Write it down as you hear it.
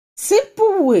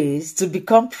Simple ways to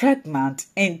become pregnant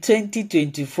in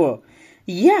 2024.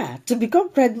 Yeah, to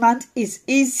become pregnant is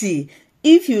easy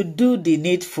if you do the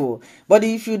needful. But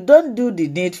if you don't do the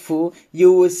needful,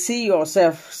 you will see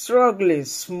yourself struggling,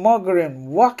 smuggling,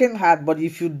 working hard. But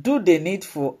if you do the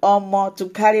needful, more to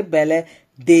carry belly,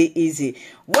 they easy.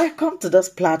 Welcome to this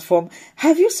platform.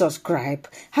 Have you subscribed?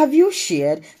 Have you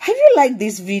shared? Have you liked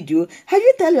this video? Have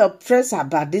you tell your friends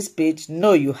about this page?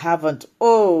 No, you haven't.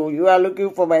 Oh, you are looking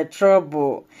for my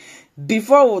trouble.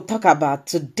 Before we talk about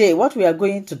today, what we are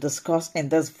going to discuss in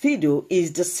this video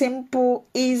is the simple,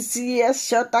 easiest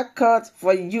shortcut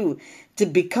for you to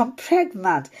become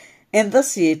pregnant in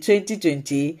this year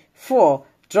 2024.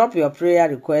 Drop your prayer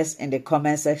request in the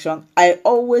comment section. I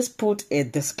always put a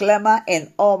disclaimer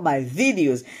in all my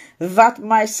videos that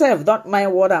myself, don't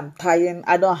mind what I'm tying.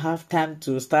 I don't have time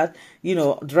to start,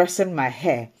 dressing my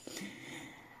hair.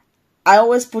 I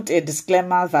always put a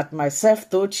disclaimer that myself,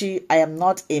 Tochi, I am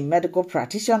not a medical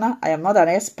practitioner. I am not an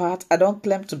expert. I don't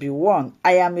claim to be one.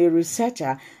 I am a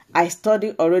researcher. I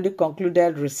study already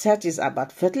concluded researches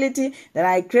about fertility. Then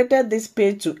I created this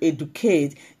page to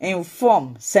educate,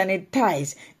 inform,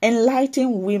 sanitize,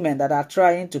 enlighten women that are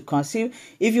trying to conceive.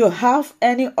 If you have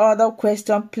any other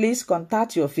question, please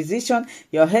contact your physician,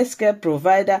 your healthcare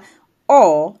provider,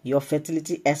 or your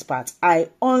fertility expert. I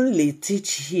only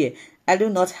teach here. I do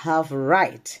not have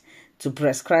right to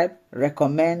prescribe,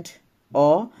 recommend,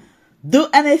 or do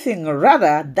anything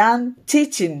rather than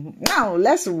teaching. Now,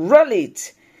 let's roll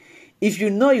it. If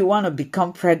you know you want to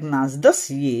become pregnant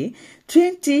this year,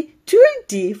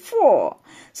 2024,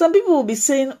 some people will be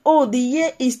saying, oh, the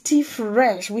year is still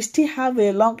fresh. We still have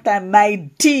a long time. My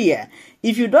dear,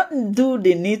 if you don't do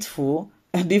the needful,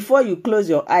 before you close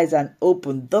your eyes and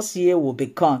open, this year will be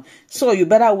gone. So you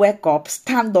better wake up,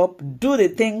 stand up, do the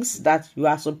things that you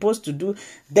are supposed to do.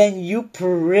 Then you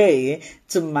pray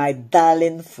to my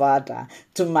darling Father,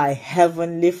 to my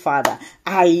heavenly Father.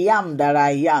 I am that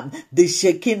I am, the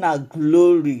Shekinah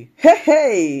glory.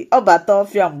 Hey,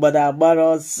 Obatofiam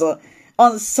Badabaros.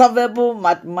 Unsolvable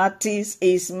mathematics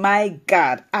is my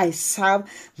God. I serve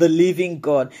the living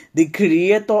God, the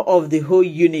creator of the whole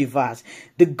universe,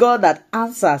 the God that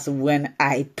answers when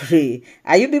I pray.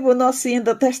 Are you people not seeing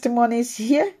the testimonies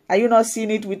here? Are you not seeing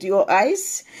it with your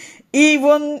eyes?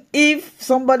 Even if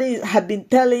somebody had been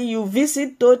telling you,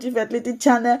 visit Tochi Fertility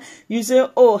channel, you say,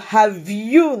 oh, have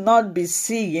you not been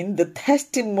seeing the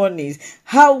testimonies,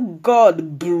 how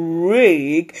God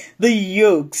break the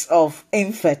yokes of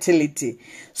infertility?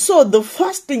 So the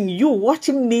first thing, you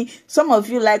watching me, some of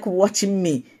you like watching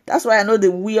me. That's why I know they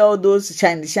wear all those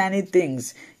shiny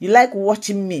things. You like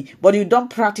watching me, but you don't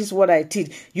practice what I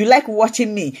teach. You like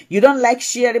watching me. You don't like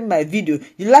sharing my video.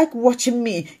 You like watching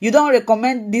me. You don't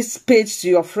recommend this page to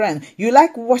your friend. You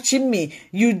like watching me.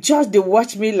 You just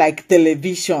watch me like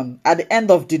television. At the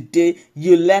end of the day,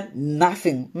 you learn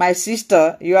nothing. My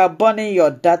sister, you are burning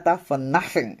your data for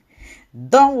nothing.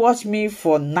 Don't watch me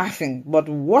for nothing, but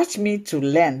watch me to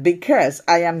learn, because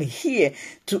I am here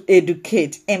to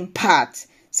educate, impart,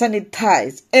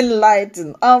 sanitize,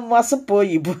 enlighten.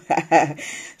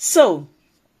 So,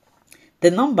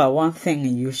 the number one thing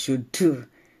you should do,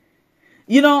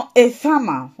 a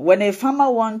farmer, when a farmer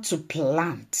wants to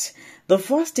plant, the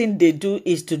first thing they do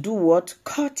is to do what?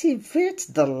 Cultivate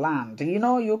the land.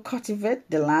 You cultivate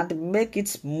the land, make it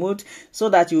smooth so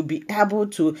that you'll be able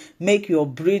to make your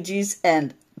bridges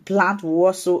and plant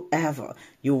whatsoever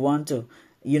you want to,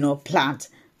 plant.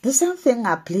 The same thing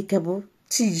applicable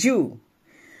to you.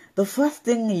 The first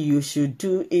thing you should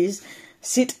do is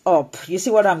sit up. You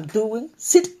see what I'm doing?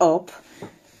 Sit up.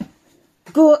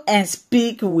 Go and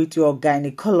speak with your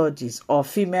gynecologist or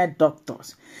female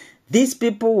doctors. These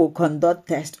people will conduct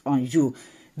tests on you.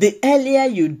 The earlier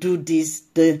you do this,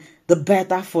 the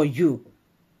better for you.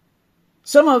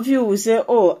 Some of you will say,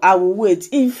 oh, I will wait.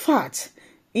 In fact,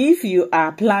 if you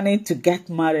are planning to get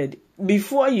married,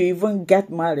 before you even get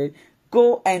married,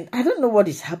 go and, I don't know what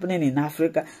is happening in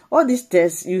Africa. All these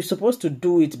tests, you're supposed to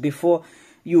do it before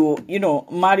you,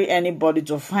 marry anybody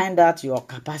to find out your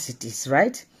capacities,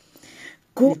 right?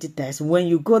 Go to the test. When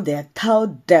you go there, tell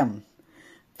them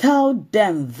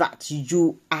that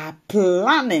you are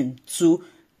planning to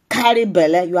carry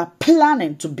belly, you are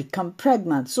planning to become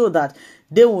pregnant, so that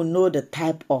they will know the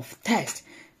type of test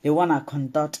they want to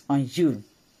conduct on you.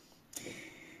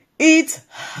 Eat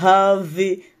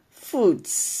healthy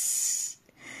foods.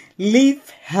 Live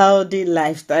healthy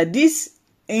lifestyle. This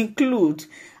includes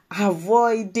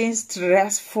avoiding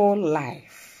stressful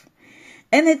life.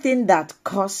 Anything that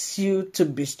causes you to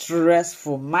be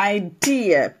stressful, my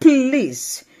dear,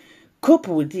 please cope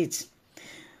with it.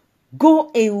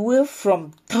 Go away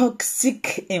from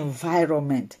toxic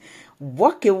environment.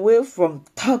 Walk away from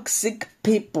toxic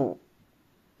people.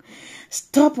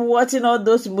 Stop watching all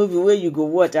those movies where you go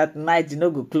watch at night, you know,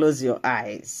 go close your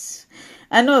eyes.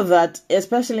 I know that,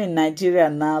 especially in Nigeria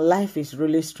now, life is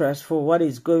really stressful. What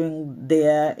is going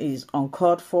there is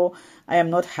uncalled for. I am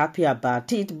not happy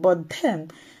about it, but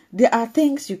then there are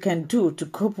things you can do to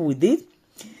cope with it.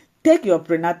 Take your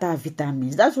prenatal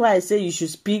vitamins. That's why I say you should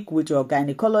speak with your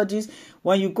gynecologist.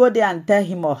 When you go there and tell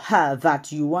him or her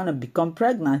that you want to become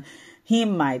pregnant, he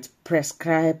might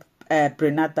prescribe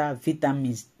prenatal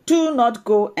vitamins. Do not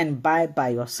go and buy by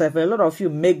yourself. A lot of you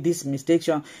make this mistake.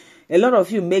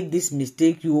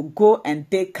 You go and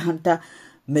take counter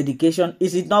medication.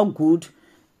 Is it not good?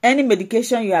 Any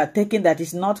medication you are taking that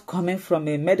is not coming from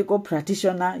a medical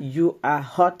practitioner, you are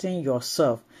hurting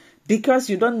yourself because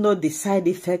you don't know the side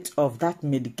effects of that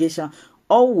medication.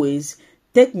 Always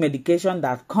take medication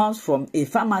that comes from a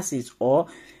pharmacist or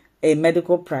a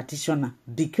medical practitioner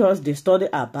because they study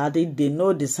about it. They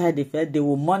know the side effect. They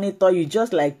will monitor you,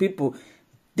 just like people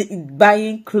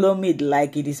buying Clomid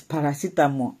like it is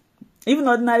paracetamol. Even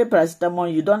ordinary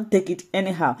paracetamol, you don't take it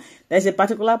anyhow. There's a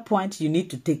particular point you need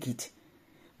to take it.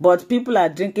 But people are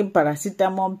drinking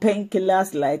paracetamol,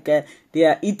 painkillers like they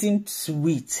are eating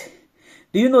sweet.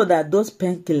 Do you know that those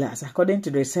painkillers, according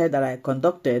to the research that I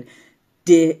conducted,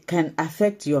 they can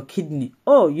affect your kidney?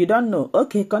 Oh, you don't know?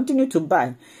 Okay, continue to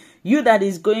buy. You that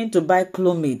is going to buy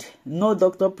Clomid, no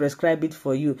doctor prescribe it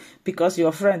for you because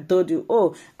your friend told you,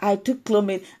 oh, I took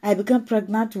Clomid, I became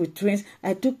pregnant with twins,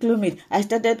 I took Clomid, I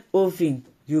started oving.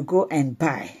 You go and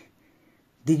buy.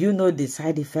 Did you know the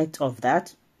side effect of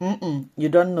that? You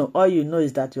don't know. All you know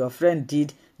is that your friend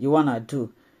did, you want to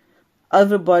do.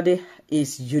 Everybody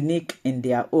is unique in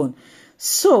their own.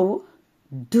 So,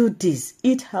 do this.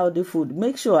 Eat healthy food.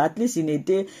 Make sure at least in a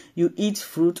day you eat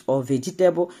fruit or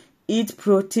vegetable. Eat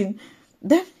protein,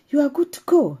 then you are good to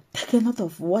go. Take a lot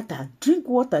of water. Drink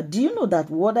water. Do you know that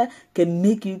water can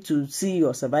make you to see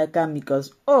your cervical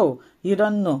mucus? Oh, you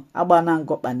don't know.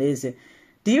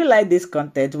 Do you like this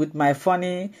content with my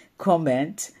funny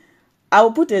comment? I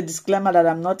will put a disclaimer that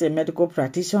I'm not a medical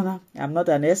practitioner. I'm not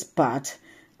an expert.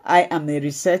 I am a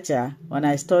researcher. When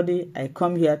I study, I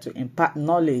come here to impart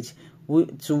knowledge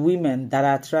to women that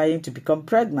are trying to become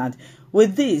pregnant.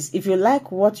 With this, if you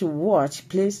like what you watch,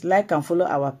 please like and follow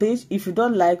our page. If you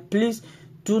don't like, please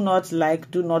do not like,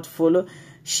 do not follow.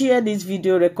 Share this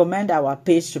video, recommend our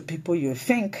page to people you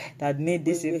think that need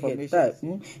this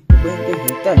information.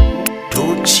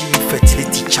 Tochi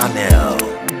Fertility Channel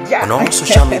on all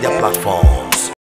social media platforms.